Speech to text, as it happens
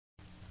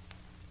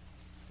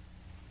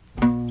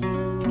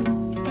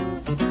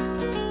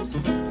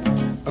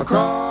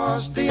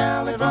Across the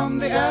alley from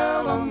the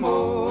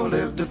Alamo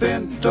lived a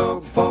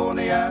pinto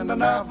pony and a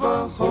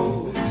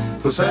Navajo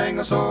who sang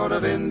a sort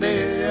of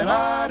Indian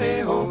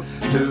Idaho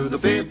to the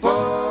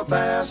people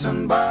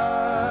passing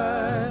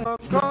by.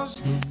 Across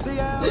the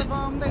alley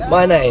from the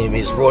My name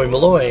is Roy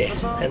Maloy,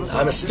 and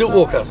I'm a stilt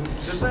walker.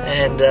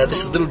 And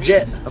this is little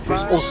Jet,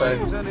 who's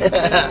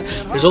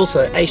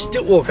also a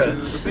stilt walker.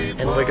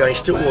 And we're going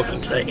stilt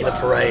walking today in a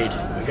parade.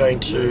 We're going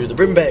to the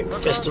Brimbank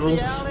Festival,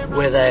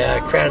 where they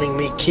are crowning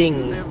me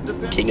king of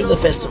the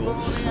festival.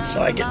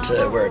 So I get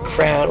to wear a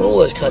crown, all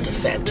those kinds of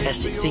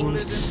fantastic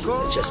things.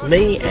 It's just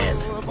me and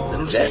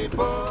little Jet. Do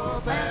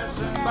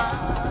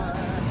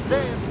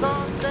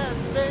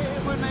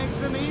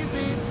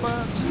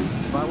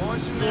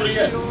it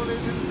again.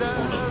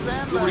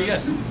 Do it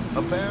again.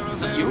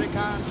 Is it you?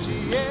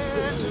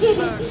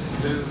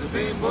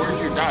 Where's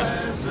your dad?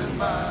 Is your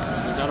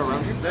dad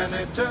around here? Then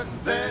they took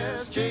their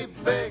cheap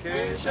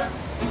vacation.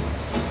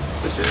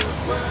 The shoes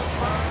were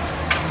fine.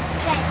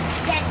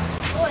 Dad,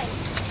 boy.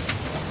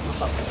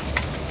 What's up?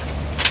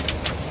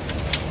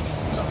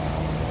 What's up?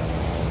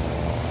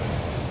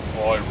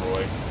 Boy,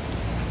 Roy.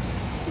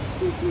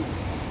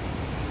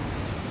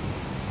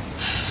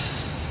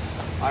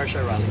 Irish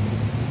O'Reilly.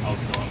 How's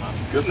it going, man?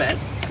 Good, man.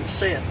 Good to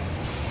see you.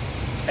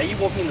 Are you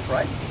walking in the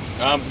parade?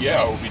 Yeah,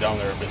 I will be down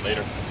there a bit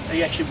later. Are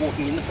you actually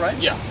walking in the parade?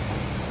 Yeah.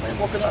 Man,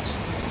 walk with us.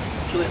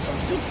 Juliet's on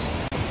stilts.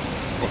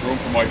 Got room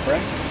for my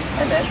friend?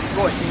 Hey, man.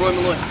 Roy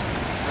Maloy.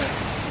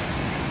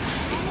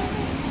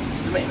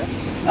 Good to meet you, man.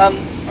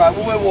 Right,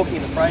 well, we're walking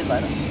in the parade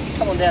later.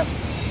 Come on down.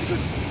 Be good.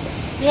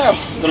 Yeah,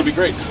 that'll be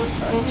great.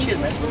 Right, cheers,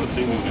 man. Good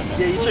seeing you again, man.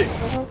 Yeah, you too.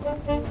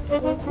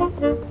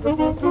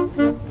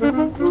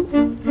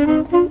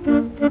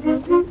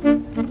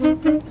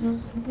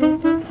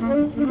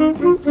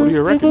 What do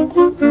you reckon?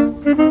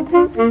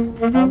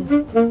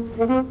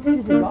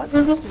 Excuse me, guys.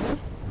 Excuse me.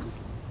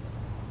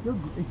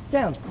 It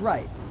sounds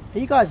great. Are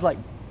you guys are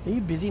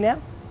you busy now?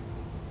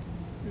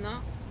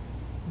 No.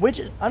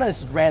 I know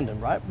this is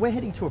random, right? We're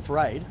heading to a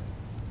parade.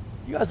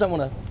 You guys don't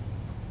want to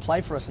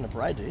play for us in a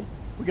parade, do you?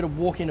 We're going to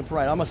walk in a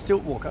parade. I'm a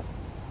stilt walker.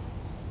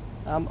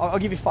 I'll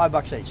give you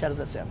 $5 each. How does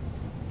that sound?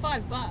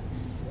 $5. Nice.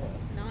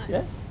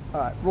 Yeah?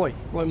 All right, Roy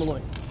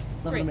Maloy.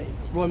 Lovely to meet you.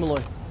 Roy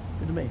Maloy.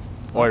 Good to meet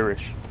you.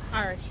 Irish.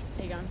 Irish.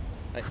 How you going?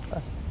 Hey.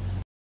 Nice.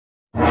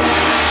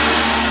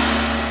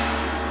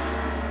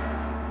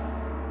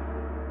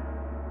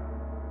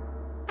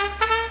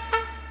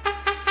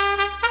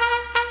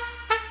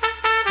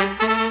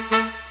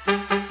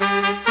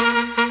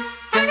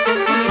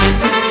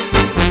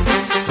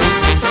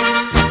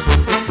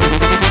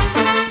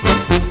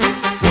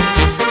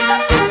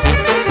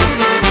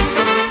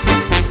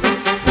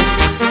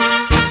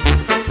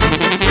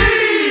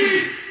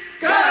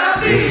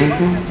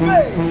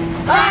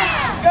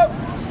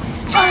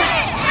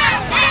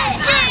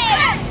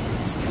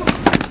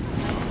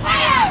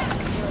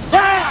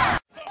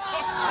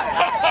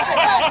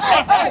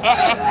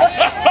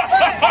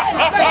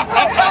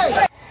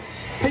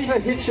 Peter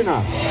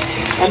Hitchener,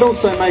 and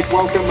also make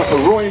welcome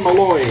Roy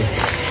Maloy.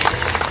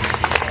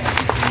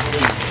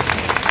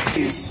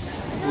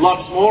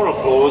 Lots more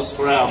applause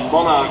for our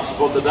monarch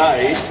for the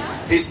day.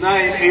 His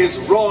name is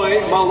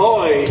Roy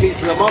Maloy. He's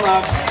the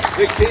monarch,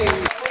 the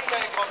king.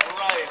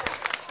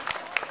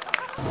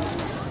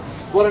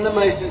 What an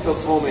amazing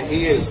performer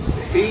he is.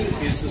 He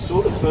is the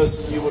sort of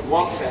person you would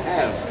want to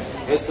have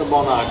as the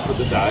monarch for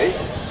the day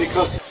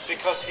because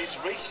he's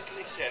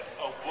recently set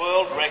a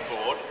world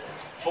record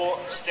for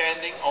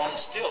standing on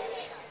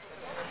stilts.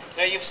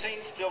 Now you've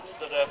seen stilts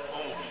that are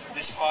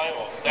this high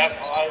or that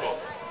high or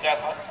that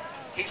high.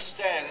 He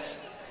stands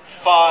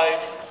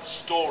 5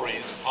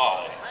 stories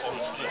high on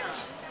the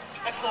stilts.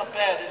 That's not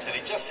bad, is it?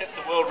 He just set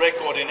the world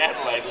record in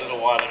Adelaide a little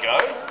while ago.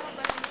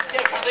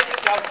 Yes, I think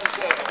it does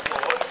deserve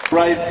applause.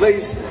 Ray,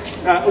 please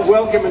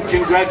welcome and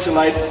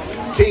congratulate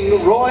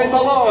King Roy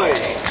Maloy.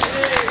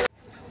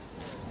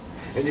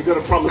 And you've got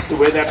to promise to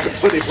wear that for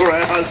 24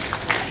 hours.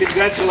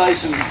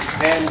 Congratulations,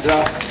 and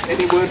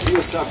any word for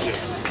your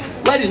subjects?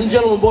 Ladies and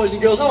gentlemen, boys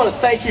and girls, I want to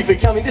thank you for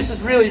coming. This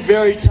is really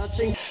very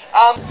touching.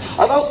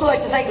 I'd also like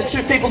to thank the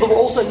 2 people that were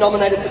also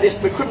nominated for this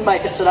but couldn't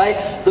make it today.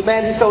 The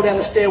man who fell down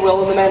the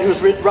stairwell and the man who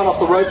was run off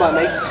the road by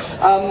me.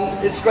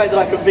 It's great that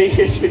I could be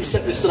here to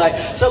accept this today.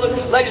 So look,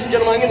 ladies and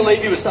gentlemen, I'm going to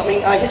leave you with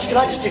something. Hitch, can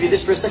I just give you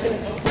this for a second?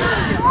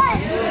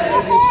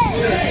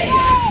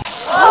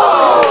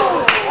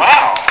 Oh!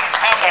 Wow!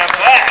 How about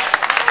that?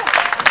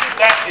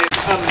 That is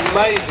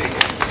amazing.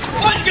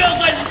 Boys and girls,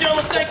 ladies and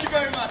gentlemen, thank you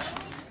very much.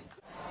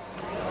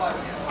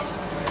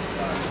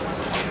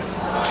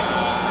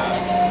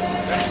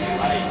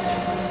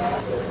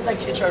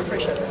 Thanks, Hitch, I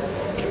appreciate it.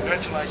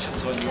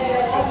 Congratulations on your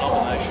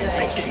nomination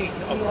for King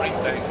of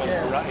Brimbank on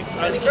Parade.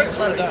 It's very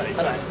flattering.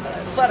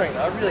 It's flattering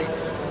though, I'm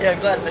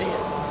glad to be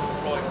here.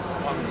 Roy,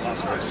 one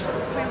last question.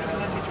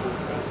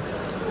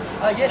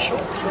 Yeah,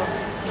 sure.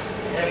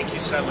 Thank you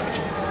so much.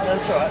 No,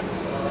 that's alright.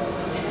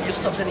 You'll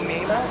stop sending me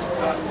emails?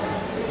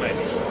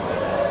 Maybe.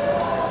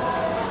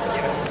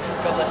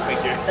 God bless.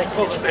 Thank you. Thank you.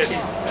 All the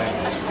best.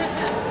 Thanks.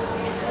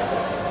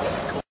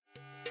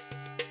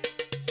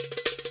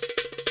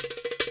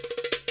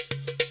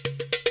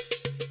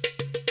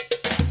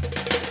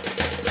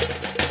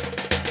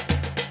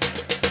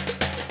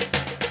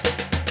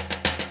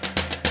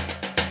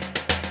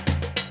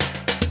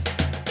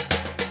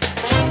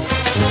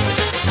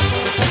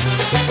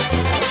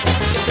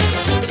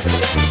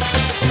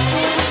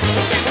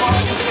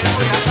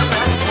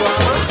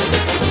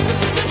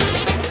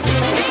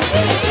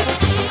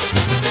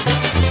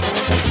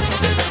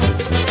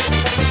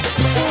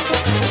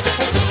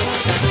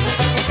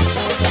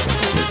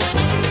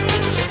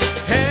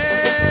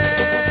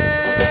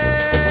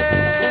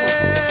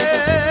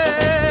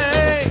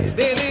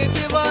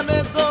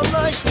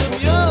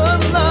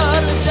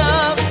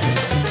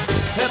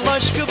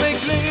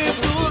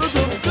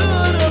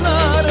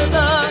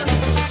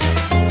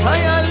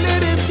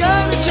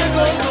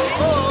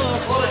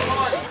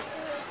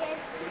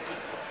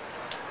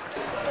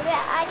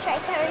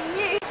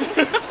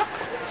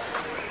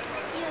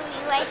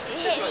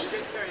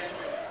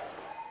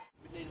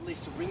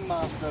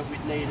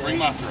 we'd need a...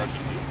 Ringmaster, I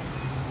think.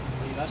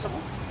 You know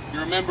someone? You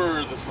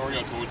remember the story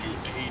I told you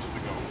ages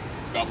ago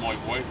about my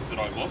wife that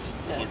I lost?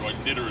 Yeah. Like, I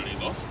literally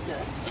lost? Yeah.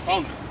 I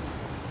found her.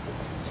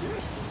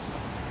 Seriously?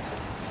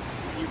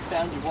 You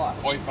found your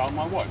wife? I found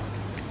my wife.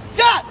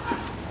 God!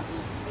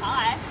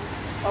 Hi.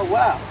 Oh,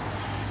 wow.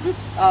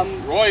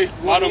 Roy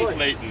Madam Maloy.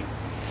 Clayton.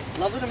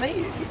 Lovely to meet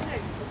you. You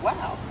too.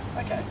 Wow.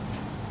 Okay.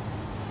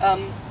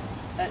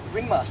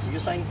 Ringmaster, you're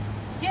saying...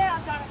 Yeah,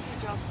 I've done a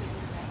few jobs in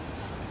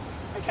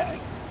Okay.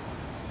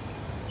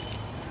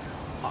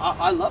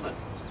 I love it.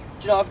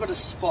 Do you know, I've got a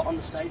spot on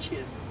the stage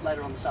here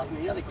later on this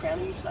afternoon. You know, they're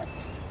crowning me today.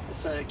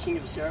 It's a king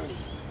of the ceremony.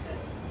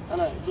 Yeah. I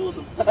know, it's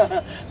awesome.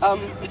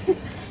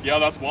 Yeah,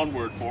 that's one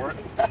word for it.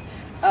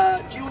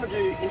 Do you want to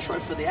do intro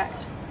for the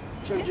act?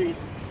 Do you want to do...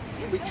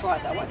 We try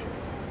it that way.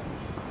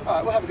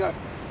 Alright, we'll have a go.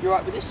 You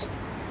alright with this?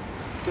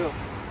 Cool.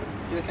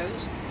 You okay with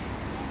this?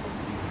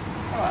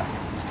 Alright,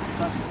 it's gonna be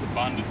fun. The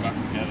band is back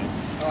together.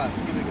 Alright,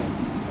 give it a go.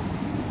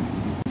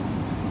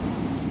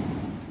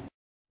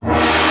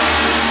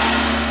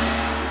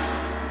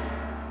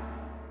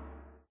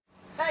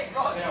 Hey,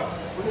 Roy!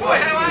 Boy,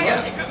 how are you?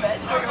 Hey, good man.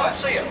 Very good to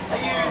see you. Are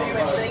you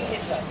emceeing here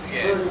today?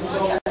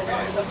 Yeah.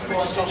 Okay, so we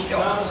just finished.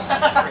 Job.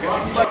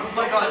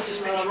 My guys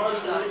just finished. We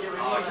just started.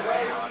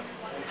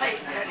 Hey,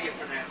 How do you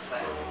pronounce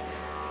that?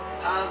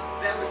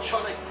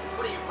 Vermitronic.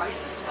 What are you,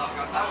 racist? I've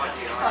got no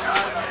idea.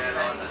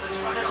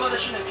 That's why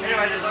they shouldn't have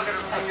Anyway, just look at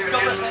a few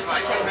God bless, man.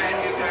 Take care. Man,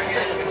 you go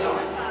See get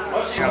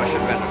you. I should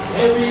have been.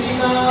 Every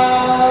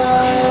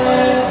night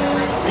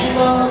we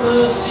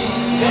mother see,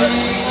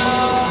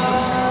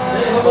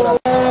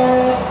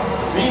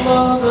 we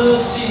mother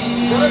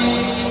see.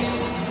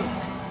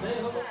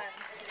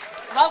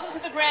 Welcome to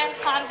the Grand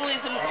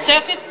Carnivalism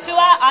Circus Tour.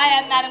 I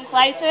am Madam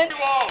Clayton. You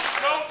all,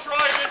 don't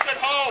try this at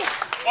home.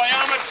 I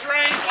am a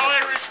trained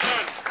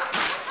Irishman.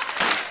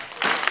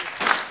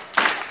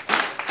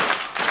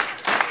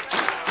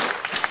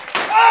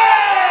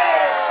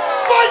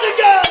 Boys and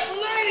girls,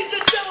 ladies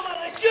and gentlemen,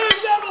 a huge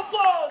round of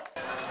applause.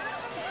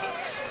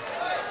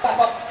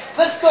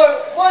 Let's go.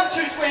 1,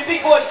 2, 3.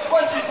 Big voices.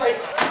 1, 2, 3.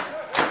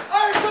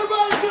 Irish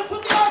everybody's gonna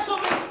put the ice on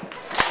me.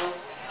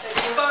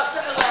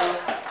 Faster and louder.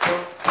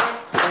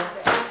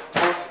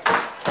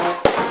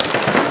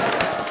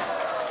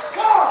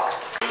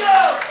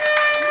 Girls,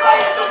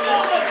 ladies and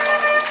gentlemen,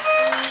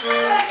 thank you.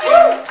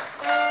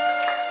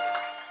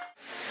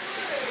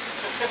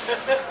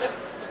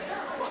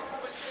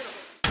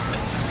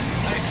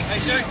 Hey,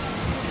 Jake,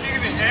 can you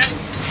give me a hand?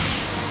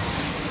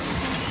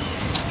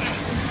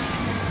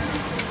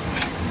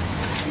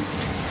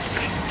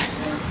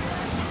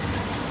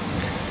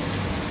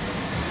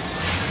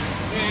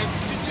 Yeah,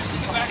 just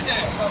stick it back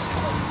there.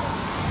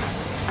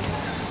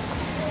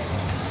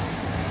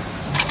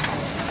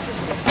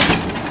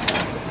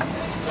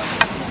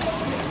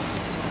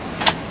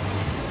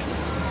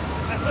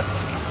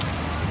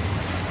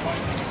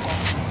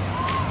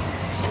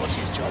 So what's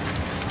his job?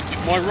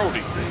 My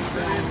roadie.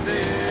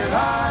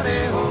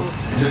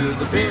 To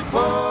the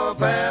people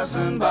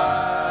passing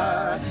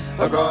by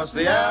across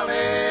the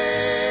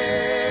alley.